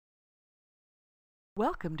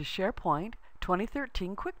Welcome to SharePoint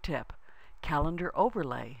 2013 Quick Tip, Calendar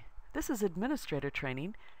Overlay. This is Administrator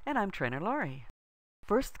Training, and I'm Trainer Laurie.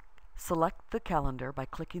 First, select the calendar by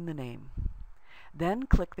clicking the name. Then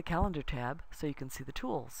click the Calendar tab so you can see the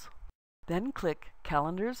tools. Then click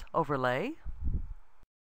Calendars Overlay,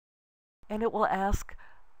 and it will ask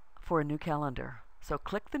for a new calendar. So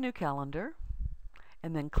click the new calendar,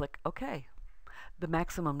 and then click OK. The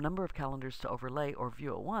maximum number of calendars to overlay or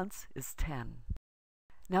view at once is 10.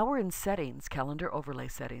 Now we're in Settings, Calendar Overlay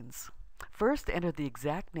Settings. First, enter the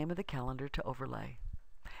exact name of the calendar to overlay.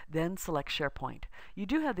 Then select SharePoint. You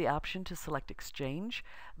do have the option to select Exchange,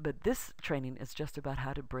 but this training is just about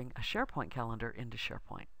how to bring a SharePoint calendar into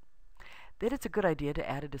SharePoint. Then it's a good idea to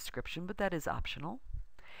add a description, but that is optional.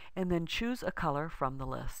 And then choose a color from the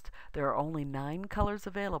list. There are only 9 colors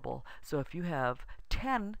available, so if you have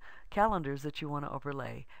 10 calendars that you want to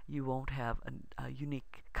overlay, you won't have a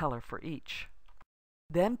unique color for each.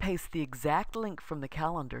 Then paste the exact link from the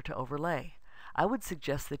calendar to overlay. I would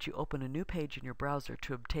suggest that you open a new page in your browser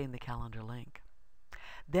to obtain the calendar link.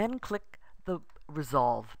 Then click the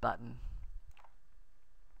Resolve button.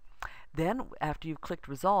 Then, after you've clicked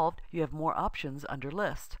Resolved, you have more options under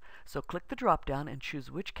List. So click the drop-down and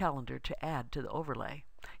choose which calendar to add to the overlay.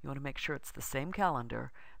 You want to make sure it's the same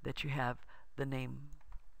calendar that you have the name.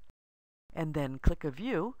 And then click a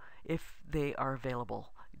view if they are available.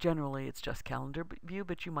 Generally, it's just calendar view,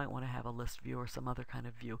 but you might want to have a list view or some other kind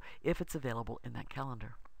of view if it's available in that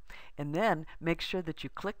calendar. And then make sure that you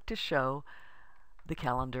click to show the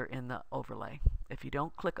calendar in the overlay. If you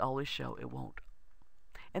don't click Always Show, it won't.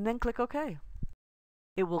 And then click OK.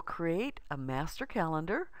 It will create a master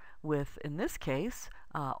calendar with, in this case,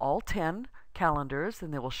 all 10 calendars,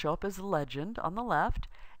 and they will show up as a legend on the left,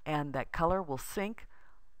 and that color will sync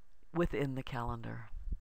within the calendar.